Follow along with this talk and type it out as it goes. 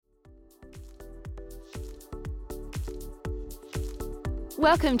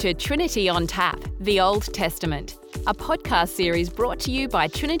Welcome to Trinity on Tap, the Old Testament, a podcast series brought to you by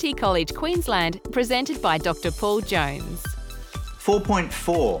Trinity College Queensland, presented by Dr. Paul Jones.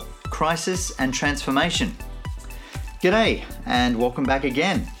 4.4, Crisis and Transformation. G'day, and welcome back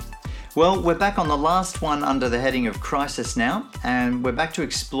again. Well, we're back on the last one under the heading of crisis now, and we're back to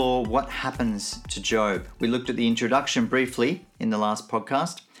explore what happens to Job. We looked at the introduction briefly in the last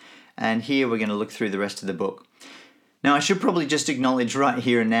podcast, and here we're going to look through the rest of the book. Now, I should probably just acknowledge right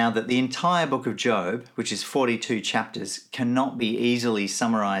here and now that the entire book of Job, which is 42 chapters, cannot be easily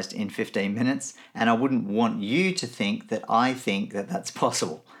summarized in 15 minutes, and I wouldn't want you to think that I think that that's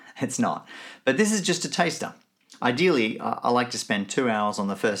possible. It's not. But this is just a taster. Ideally, I like to spend 2 hours on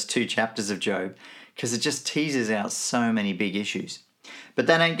the first 2 chapters of Job because it just teases out so many big issues. But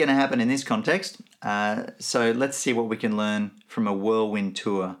that ain't going to happen in this context, so let's see what we can learn from a whirlwind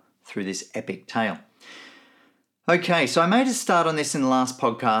tour through this epic tale. Okay, so I made a start on this in the last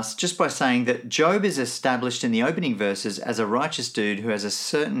podcast just by saying that Job is established in the opening verses as a righteous dude who has a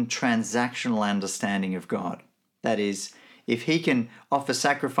certain transactional understanding of God. That is, if he can offer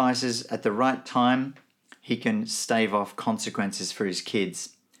sacrifices at the right time, he can stave off consequences for his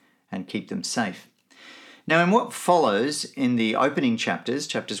kids and keep them safe. Now, in what follows in the opening chapters,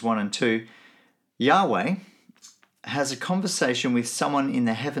 chapters 1 and 2, Yahweh has a conversation with someone in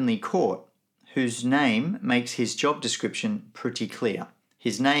the heavenly court whose name makes his job description pretty clear.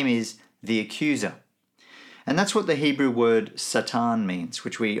 His name is the accuser. And that's what the Hebrew word Satan means,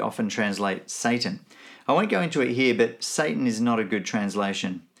 which we often translate Satan. I won't go into it here, but Satan is not a good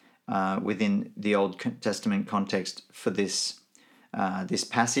translation within the Old Testament context for this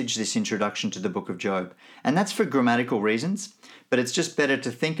passage, this introduction to the book of Job. And that's for grammatical reasons, but it's just better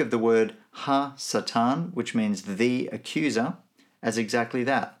to think of the word ha-Satan, which means the accuser, as exactly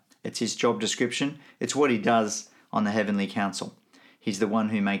that. It's his job description. It's what he does on the heavenly council. He's the one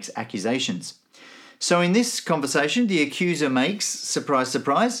who makes accusations. So in this conversation, the accuser makes, surprise,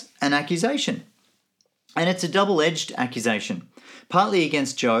 surprise, an accusation. And it's a double-edged accusation, partly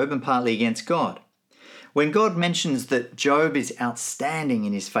against Job and partly against God. When God mentions that Job is outstanding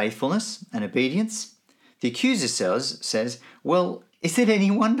in his faithfulness and obedience, the accuser says, well, is it any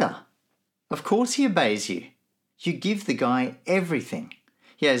wonder? Of course he obeys you. You give the guy everything.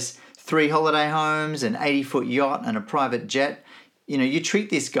 He has 3 holiday homes, an 80-foot yacht and a private jet. You treat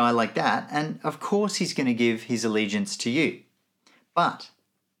this guy like that, and of course he's going to give his allegiance to you. But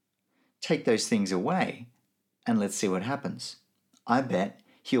take those things away, and let's see what happens. I bet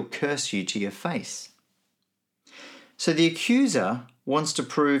he'll curse you to your face. So the accuser wants to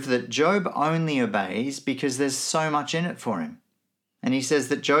prove that Job only obeys because there's so much in it for him. And he says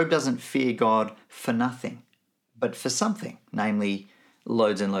that Job doesn't fear God for nothing, but for something, namely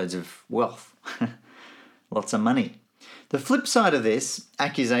loads and loads of wealth, lots of money. The flip side of this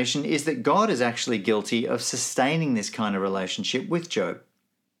accusation is that God is actually guilty of sustaining this kind of relationship with Job.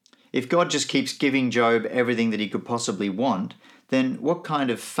 If God just keeps giving Job everything that he could possibly want, then what kind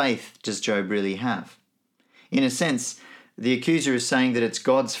of faith does Job really have? In a sense, the accuser is saying that it's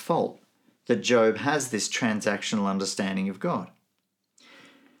God's fault that Job has this transactional understanding of God.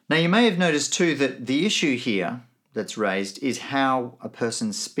 Now, you may have noticed too that the issue here that's raised is how a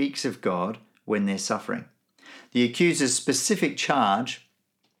person speaks of God when they're suffering. The accuser's specific charge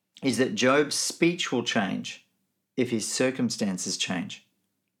is that Job's speech will change if his circumstances change,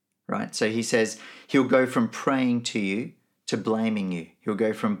 right? So he says he'll go from praying to you to blaming you. He'll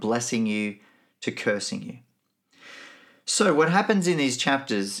go from blessing you to cursing you. So what happens in these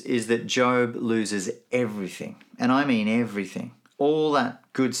chapters is that Job loses everything, and I mean everything. All that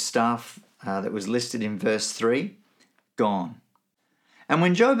good stuff that was listed in verse 3, gone. And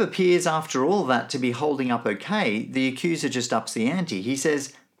when Job appears after all that to be holding up okay, the accuser just ups the ante. He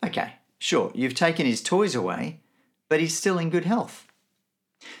says, okay, sure, you've taken his toys away, but he's still in good health.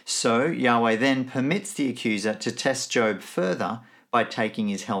 So Yahweh then permits the accuser to test Job further by taking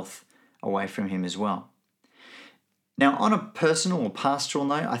his health away from him as well. Now, on a personal or pastoral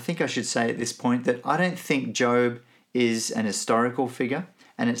note, I think I should say at this point that I don't think Job is an historical figure.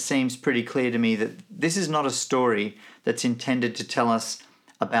 And it seems pretty clear to me that this is not a story that's intended to tell us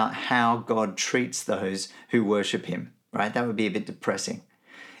about how God treats those who worship him, right? That would be a bit depressing.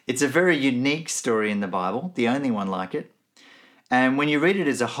 It's a very unique story in the Bible, the only one like it. And when you read it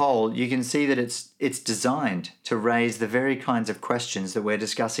as a whole, you can see that it's designed to raise the very kinds of questions that we're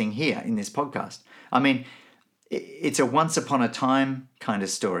discussing here in this podcast. I mean, it's a once upon a time kind of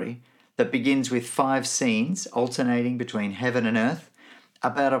story that begins with 5 scenes alternating between heaven and earth,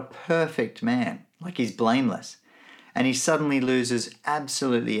 about a perfect man, like he's blameless, and he suddenly loses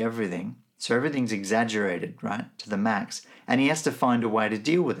absolutely everything So everything's exaggerated, right, to the max, and he has to find a way to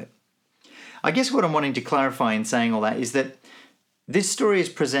deal with it. I guess what I'm wanting to clarify in saying all that is that this story is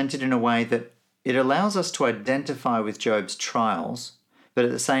presented in a way that it allows us to identify with Job's trials, but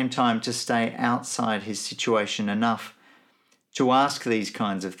at the same time to stay outside his situation enough to ask these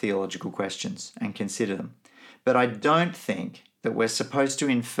kinds of theological questions and consider them. But I don't think that we're supposed to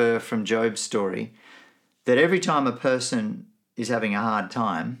infer from Job's story that every time a person is having a hard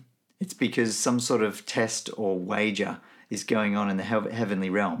time, it's because some sort of test or wager is going on in the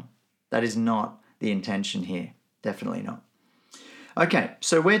heavenly realm. That is not the intention here. Definitely not. Okay,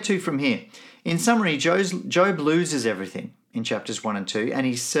 so where to from here? In summary, Job loses everything in chapters 1 and 2, and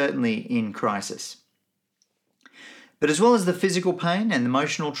he's certainly in crisis. But as well as the physical pain and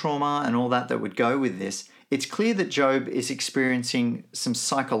emotional trauma and all that would go with this, it's clear that Job is experiencing some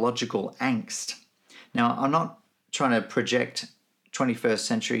psychological angst. Now, I'm not trying to project 21st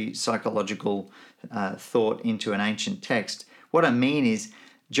century psychological thought into an ancient text. What I mean is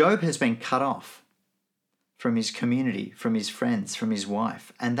Job has been cut off from his community, from his friends, from his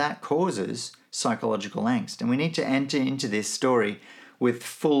wife, and that causes psychological angst. And we need to enter into this story with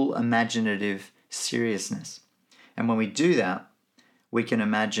full imaginative seriousness. And when we do that, we can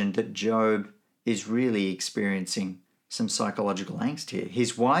imagine that Job is really experiencing some psychological angst here.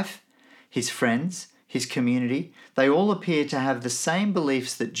 His wife, his friends, his community, they all appear to have the same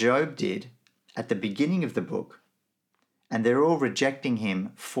beliefs that Job did at the beginning of the book, and they're all rejecting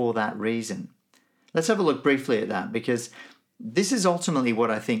him for that reason. Let's have a look briefly at that, because this is ultimately what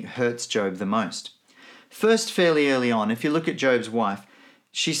I think hurts Job the most. First, fairly early on, if you look at Job's wife,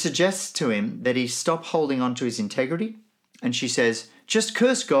 she suggests to him that he stop holding on to his integrity, and she says, just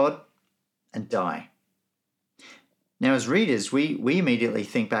curse God and die. Now, as readers, we immediately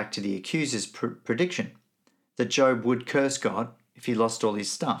think back to the accuser's prediction that Job would curse God if he lost all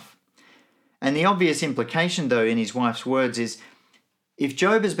his stuff. And the obvious implication, though, in his wife's words is, if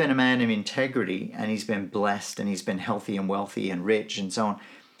Job has been a man of integrity and he's been blessed and he's been healthy and wealthy and rich and so on,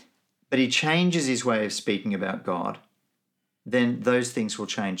 but he changes his way of speaking about God, then those things will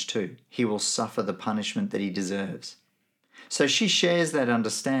change too. He will suffer the punishment that he deserves. So she shares that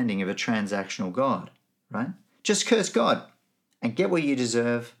understanding of a transactional God, right? Just curse God and get what you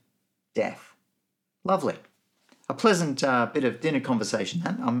deserve, death. Lovely. A pleasant bit of dinner conversation.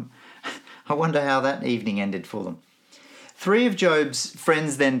 I wonder how that evening ended for them. 3 of Job's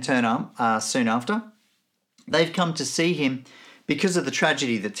friends then turn up soon after. They've come to see him because of the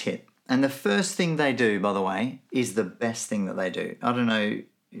tragedy that's hit. And the first thing they do, by the way, is the best thing that they do. I don't know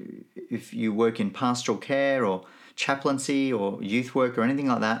if you work in pastoral care or chaplaincy or youth work or anything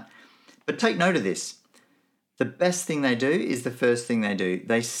like that, but take note of this. The best thing they do is the first thing they do.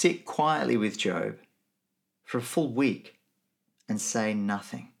 They sit quietly with Job for a full week and say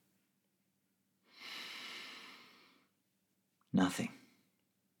nothing. Nothing.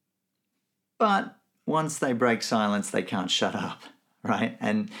 But once they break silence, they can't shut up, right?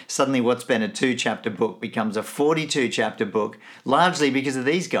 And suddenly what's been a 2-chapter book becomes a 42-chapter book, largely because of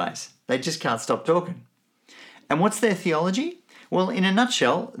these guys. They just can't stop talking. And what's their theology? Well, in a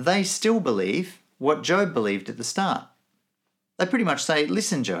nutshell, they still believe what Job believed at the start. They pretty much say,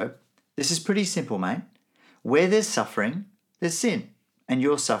 listen, Job, this is pretty simple, mate. Where there's suffering, there's sin. And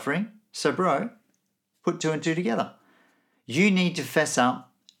you're suffering, so bro, put 2 and 2 together. You need to fess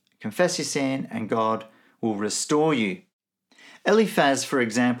up, confess your sin, and God will restore you. Eliphaz, for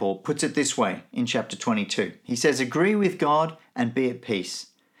example, puts it this way in chapter 22. He says, agree with God and be at peace.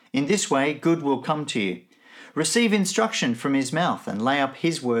 In this way, good will come to you. Receive instruction from his mouth and lay up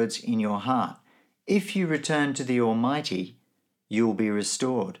his words in your heart. If you return to the Almighty, you will be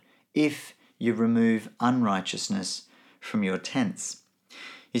restored. If you remove unrighteousness from your tents.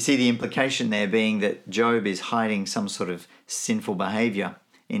 You see the implication there being that Job is hiding some sort of sinful behavior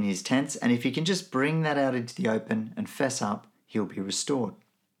in his tents, and if he can just bring that out into the open and fess up, he'll be restored.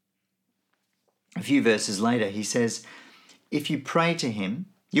 A few verses later, he says, if you pray to him,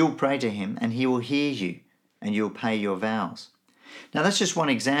 you'll pray to him, and he will hear you, and you'll pay your vows. Now, that's just one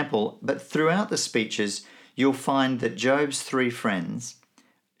example, but throughout the speeches, you'll find that Job's 3 friends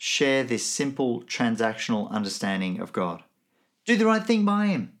share this simple transactional understanding of God. Do the right thing by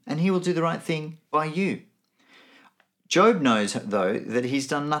him, and he will do the right thing by you. Job knows, though, that he's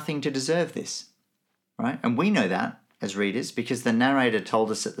done nothing to deserve this, right? And we know that as readers because the narrator told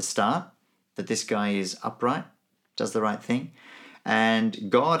us at the start that this guy is upright, does the right thing,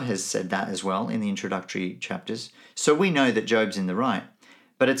 and God has said that as well in the introductory chapters. So we know that Job's in the right,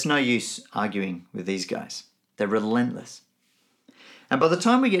 but it's no use arguing with these guys. They're relentless. And by the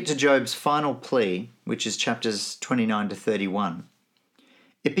time we get to Job's final plea, which is chapters 29 to 31,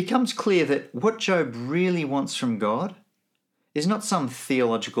 it becomes clear that what Job really wants from God is not some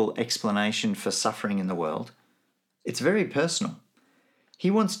theological explanation for suffering in the world. It's very personal.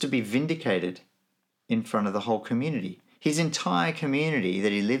 He wants to be vindicated in front of the whole community. His entire community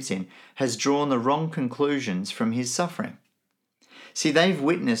that he lives in has drawn the wrong conclusions from his suffering. See, they've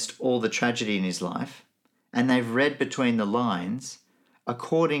witnessed all the tragedy in his life, and they've read between the lines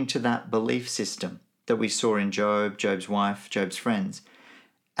according to that belief system that we saw in Job, Job's wife, Job's friends.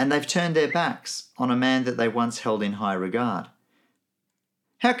 And they've turned their backs on a man that they once held in high regard.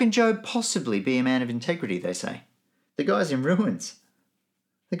 How can Job possibly be a man of integrity, they say? The guy's in ruins.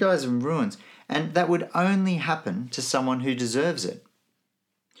 The guy's in ruins. And that would only happen to someone who deserves it.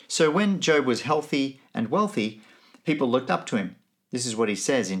 So when Job was healthy and wealthy, people looked up to him. This is what he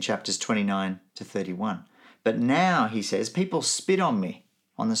says in chapters 29 to 31. But now, he says, people spit on me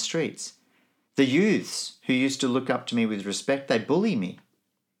on the streets. The youths who used to look up to me with respect, they bully me.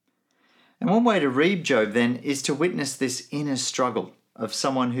 And one way to read Job then is to witness this inner struggle of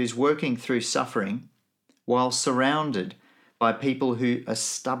someone who's working through suffering while surrounded by people who are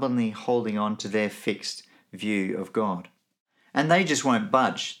stubbornly holding on to their fixed view of God. And they just won't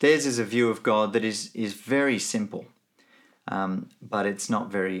budge. Theirs is a view of God that is very simple, but it's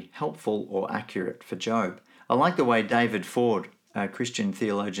not very helpful or accurate for Job. I like the way David Ford, a Christian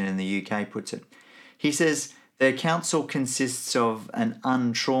theologian in the UK, puts it. He says, their counsel consists of an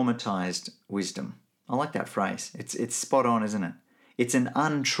untraumatized wisdom. I like that phrase. It's spot on, isn't it? It's an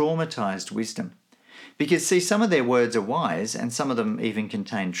untraumatized wisdom. Because, see, some of their words are wise and some of them even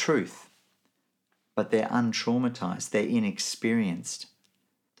contain truth. But they're untraumatized. They're inexperienced.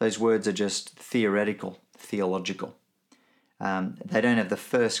 Those words are just theoretical, theological. They don't have the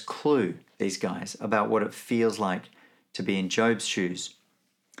first clue, these guys, about what it feels like to be in Job's shoes.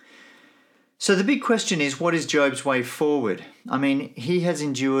 So the big question is, what is Job's way forward? I mean, he has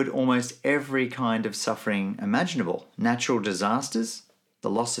endured almost every kind of suffering imaginable. Natural disasters, the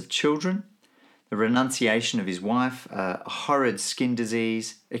loss of children, the renunciation of his wife, a horrid skin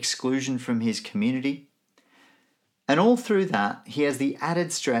disease, exclusion from his community. And all through that, he has the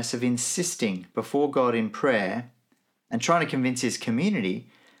added stress of insisting before God in prayer and trying to convince his community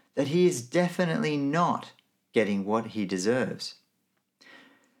that he is definitely not getting what he deserves.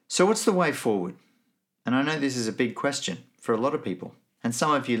 So what's the way forward? And I know this is a big question for a lot of people, and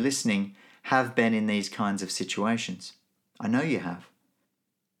some of you listening have been in these kinds of situations. I know you have.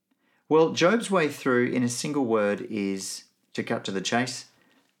 Well, Job's way through in a single word is, to cut to the chase,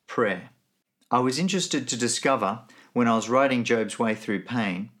 prayer. I was interested to discover when I was writing Job's way through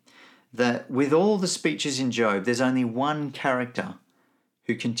pain that with all the speeches in Job, there's only one character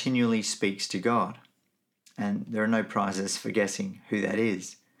who continually speaks to God. And there are no prizes for guessing who that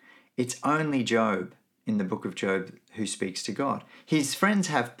is. It's only Job in the book of Job who speaks to God. His friends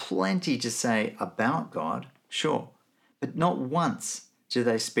have plenty to say about God, sure, but not once do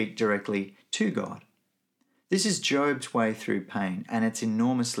they speak directly to God. This is Job's way through pain, and it's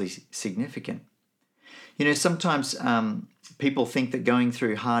enormously significant. You know, sometimes people think that going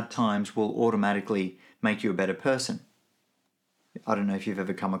through hard times will automatically make you a better person. I don't know if you've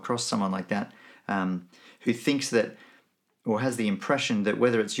ever come across someone like that who thinks that, or has the impression that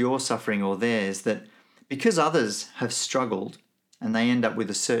whether it's your suffering or theirs, that because others have struggled and they end up with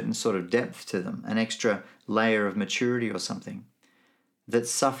a certain sort of depth to them, an extra layer of maturity or something, that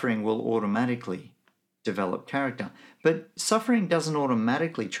suffering will automatically develop character. But suffering doesn't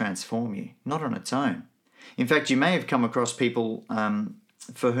automatically transform you, not on its own. In fact, you may have come across people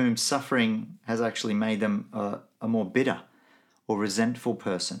for whom suffering has actually made them a more bitter or resentful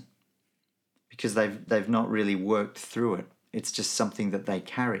person because they've not really worked through it. It's just something that they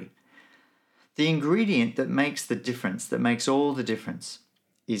carry. The ingredient that makes the difference, that makes all the difference,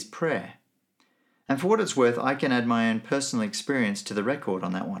 is prayer. And for what it's worth, I can add my own personal experience to the record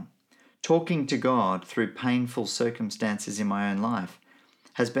on that one. Talking to God through painful circumstances in my own life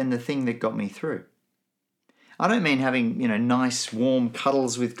has been the thing that got me through. I don't mean having, nice warm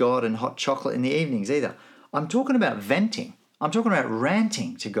cuddles with God and hot chocolate in the evenings either. I'm talking about venting. I'm talking about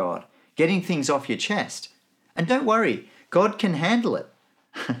ranting to God, getting things off your chest. And don't worry, God can handle it.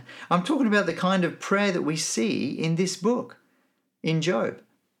 I'm talking about the kind of prayer that we see in this book, in Job.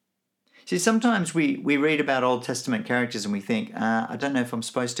 See, sometimes we read about Old Testament characters and we think, I don't know if I'm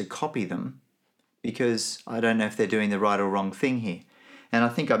supposed to copy them because I don't know if they're doing the right or wrong thing here. And I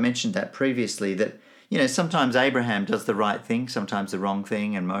think I mentioned that previously, that, sometimes Abraham does the right thing, sometimes the wrong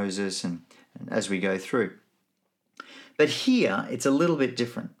thing, and Moses, and as we go through. But here, it's a little bit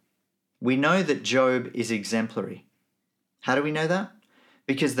different. We know that Job is exemplary. How do we know that?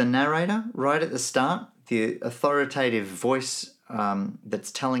 Because the narrator, right at the start, the authoritative voice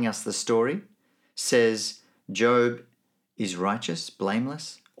that's telling us the story says Job is righteous,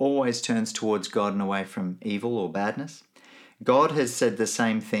 blameless, always turns towards God and away from evil or badness. God has said the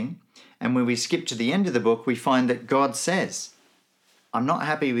same thing. And when we skip to the end of the book, we find that God says, I'm not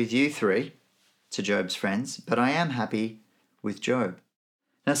happy with you three, to Job's friends, but I am happy with Job.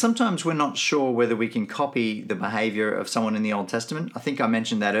 Now, sometimes we're not sure whether we can copy the behavior of someone in the Old Testament. I think I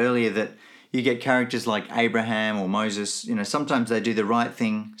mentioned that earlier, that you get characters like Abraham or Moses. Sometimes they do the right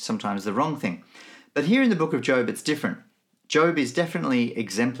thing, sometimes the wrong thing. But here in the book of Job, it's different. Job is definitely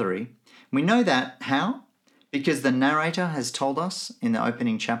exemplary. We know that. How? Because the narrator has told us in the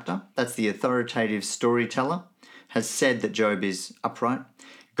opening chapter, that's the authoritative storyteller, has said that Job is upright.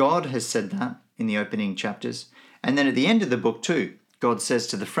 God has said that in the opening chapters. And then at the end of the book too, God says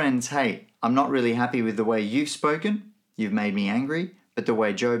to the friends, hey, I'm not really happy with the way you've spoken. You've made me angry, but the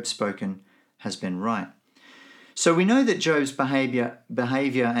way Job's spoken has been right. So we know that Job's behavior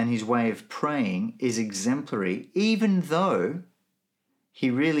and his way of praying is exemplary, even though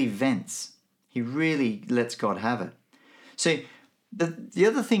he really vents. He really lets God have it. So the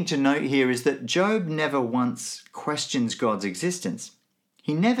other thing to note here is that Job never once questions God's existence.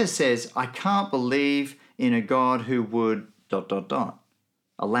 He never says, I can't believe in a God who would ...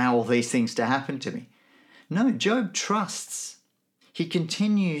 allow all these things to happen to me. No, Job trusts. He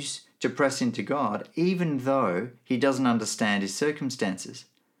continues to press into God, even though he doesn't understand his circumstances.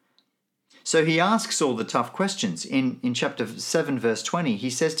 So he asks all the tough questions. In chapter 7, verse 20, he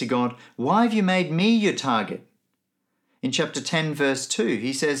says to God, why have you made me your target? In chapter 10, verse 2,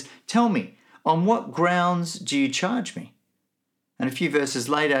 he says, tell me, on what grounds do you charge me? And a few verses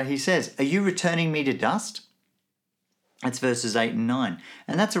later, he says, are you returning me to dust? That's verses 8 and 9.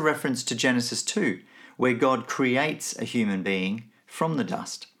 And that's a reference to Genesis 2, where God creates a human being from the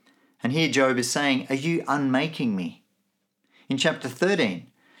dust. And here Job is saying, are you unmaking me? In chapter 13,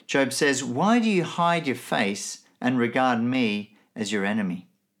 Job says, why do you hide your face and regard me as your enemy?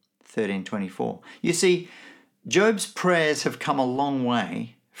 13:24. You see, Job's prayers have come a long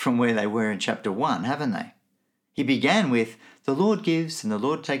way from where they were in chapter 1, haven't they? He began with, the Lord gives and the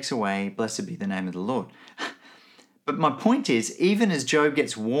Lord takes away, blessed be the name of the Lord. But my point is, even as Job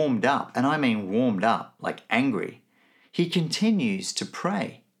gets warmed up, and I mean warmed up, like angry, he continues to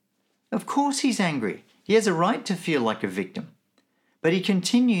pray. Of course he's angry. He has a right to feel like a victim. But he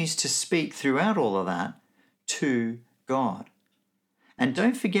continues to speak throughout all of that to God. And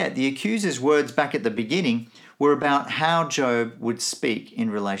don't forget, the accuser's words back at the beginning were about how Job would speak in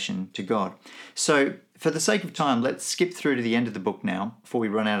relation to God. So for the sake of time, let's skip through to the end of the book now, before we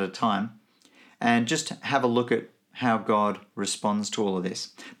run out of time, and just have a look at how God responds to all of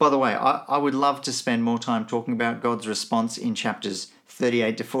this. By the way, I would love to spend more time talking about God's response in chapters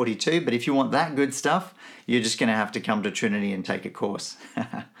 38 to 42, but if you want that good stuff, you're just going to have to come to Trinity and take a course.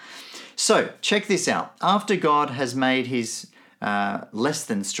 So, check this out. After God has made his less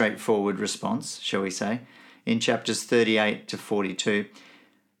than straightforward response, shall we say, in chapters 38 to 42,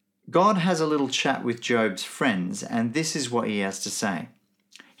 God has a little chat with Job's friends, and this is what he has to say.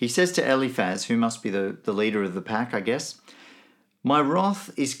 He says to Eliphaz, who must be the leader of the pack, I guess, my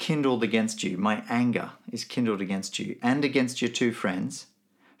wrath is kindled against you, my anger is kindled against you, and against your two friends,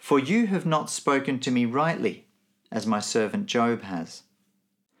 for you have not spoken to me rightly, as my servant Job has.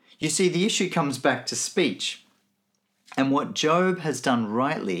 You see, the issue comes back to speech. And what Job has done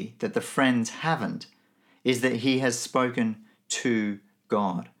rightly that the friends haven't is that he has spoken to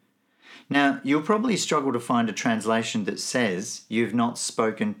God. Now, you'll probably struggle to find a translation that says, you've not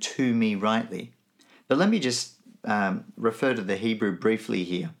spoken to me rightly. But let me just refer to the Hebrew briefly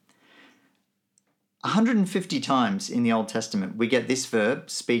here. 150 times in the Old Testament, we get this verb,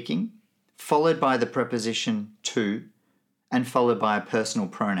 speaking, followed by the preposition to, and followed by a personal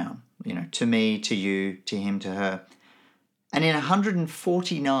pronoun. To me, to you, to him, to her. And in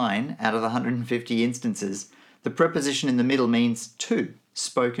 149 out of the 150 instances, the preposition in the middle means to,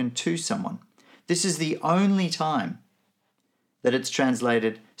 spoken to someone. This is the only time that it's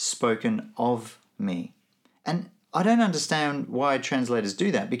translated spoken of me. And I don't understand why translators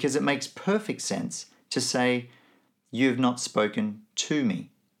do that, because it makes perfect sense to say, you've not spoken to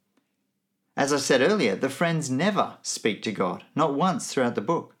me. As I said earlier, the friends never speak to God, not once throughout the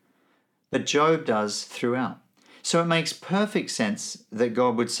book, but Job does throughout. So it makes perfect sense that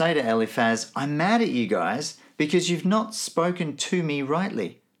God would say to Eliphaz, I'm mad at you guys because you've not spoken to me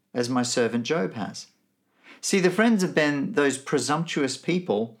rightly, as my servant Job has. See, the friends have been those presumptuous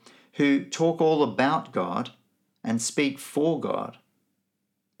people who talk all about God and speak for God,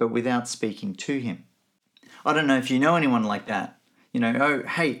 but without speaking to him. I don't know if you know anyone like that. Oh,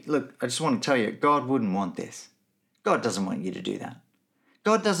 hey, look, I just want to tell you, God wouldn't want this. God doesn't want you to do that.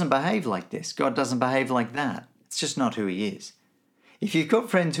 God doesn't behave like this. God doesn't behave like that. It's just not who he is. If you've got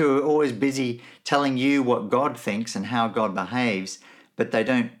friends who are always busy telling you what God thinks and how God behaves, but they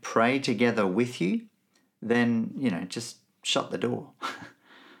don't pray together with you, then, just shut the door.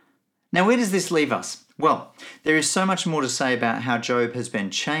 Now, where does this leave us? Well, there is so much more to say about how Job has been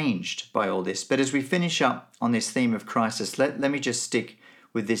changed by all this. But as we finish up on this theme of crisis, let me just stick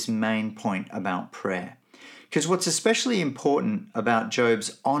with this main point about prayer. Because what's especially important about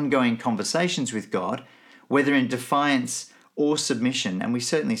Job's ongoing conversations with God, whether in defiance or submission, and we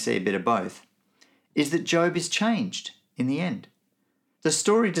certainly see a bit of both, is that Job is changed in the end. The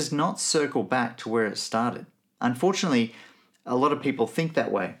story does not circle back to where it started. Unfortunately, a lot of people think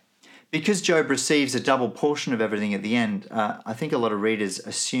that way. Because Job receives a double portion of everything at the end, I think a lot of readers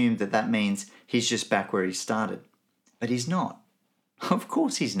assume that means he's just back where he started. But he's not. Of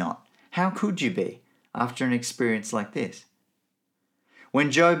course he's not. How could you be after an experience like this?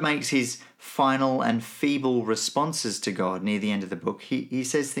 When Job makes his final and feeble responses to God near the end of the book, he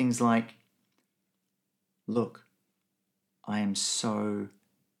says things like, "Look, I am so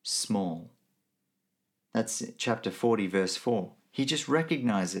small." That's chapter 40, verse 4. He just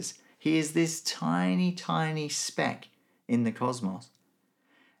recognizes he is this tiny, tiny speck in the cosmos.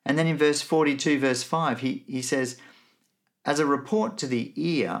 And then in verse 42, verse 5, he says, "As a report to the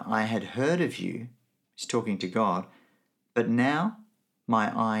ear I had heard of you," he's talking to God, "but now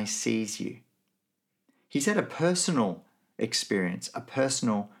my eye sees you." He's had a personal experience, a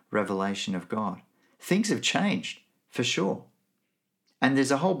personal revelation of God. Things have changed, for sure. And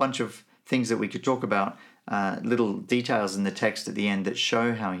there's a whole bunch of things that we could talk about, little details in the text at the end that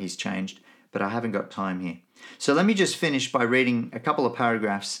show how he's changed, but I haven't got time here. So let me just finish by reading a couple of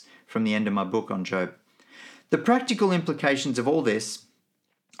paragraphs from the end of my book on Job. The practical implications of all this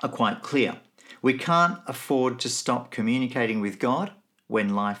are quite clear. We can't afford to stop communicating with God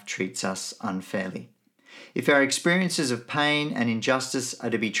when life treats us unfairly. If our experiences of pain and injustice are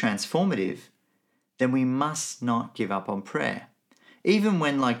to be transformative, then we must not give up on prayer, even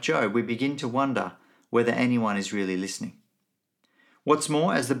when, like Job, we begin to wonder whether anyone is really listening. What's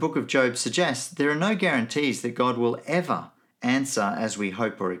more, as the book of Job suggests, there are no guarantees that God will ever answer as we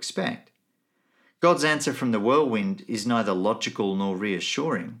hope or expect. God's answer from the whirlwind is neither logical nor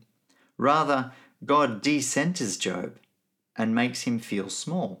reassuring. Rather, God decenters Job and makes him feel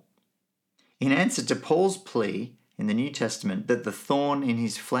small. In answer to Paul's plea in the New Testament that the thorn in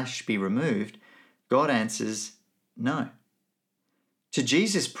his flesh be removed, God answers no. To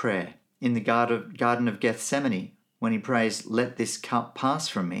Jesus' prayer in the Garden of Gethsemane, when he prays, "Let this cup pass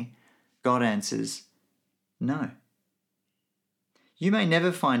from me," God answers no. You may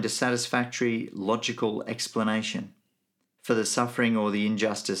never find a satisfactory, logical explanation for the suffering or the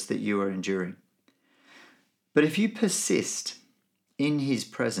injustice that you are enduring. But if you persist in his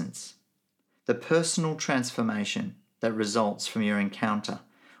presence, the personal transformation that results from your encounter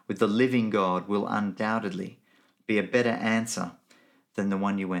with the living God will undoubtedly be a better answer than the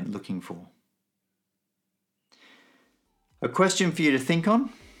one you went looking for. A question for you to think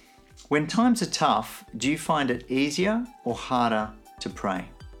on. When times are tough, do you find it easier or harder to pray?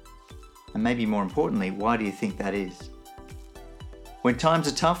 And maybe more importantly, why do you think that is? When times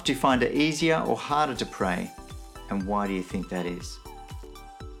are tough, do you find it easier or harder to pray? And why do you think that is?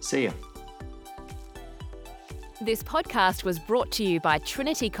 See ya. This podcast was brought to you by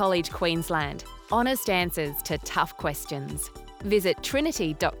Trinity College Queensland. Honest answers to tough questions. Visit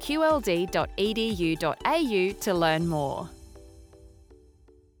trinity.qld.edu.au to learn more.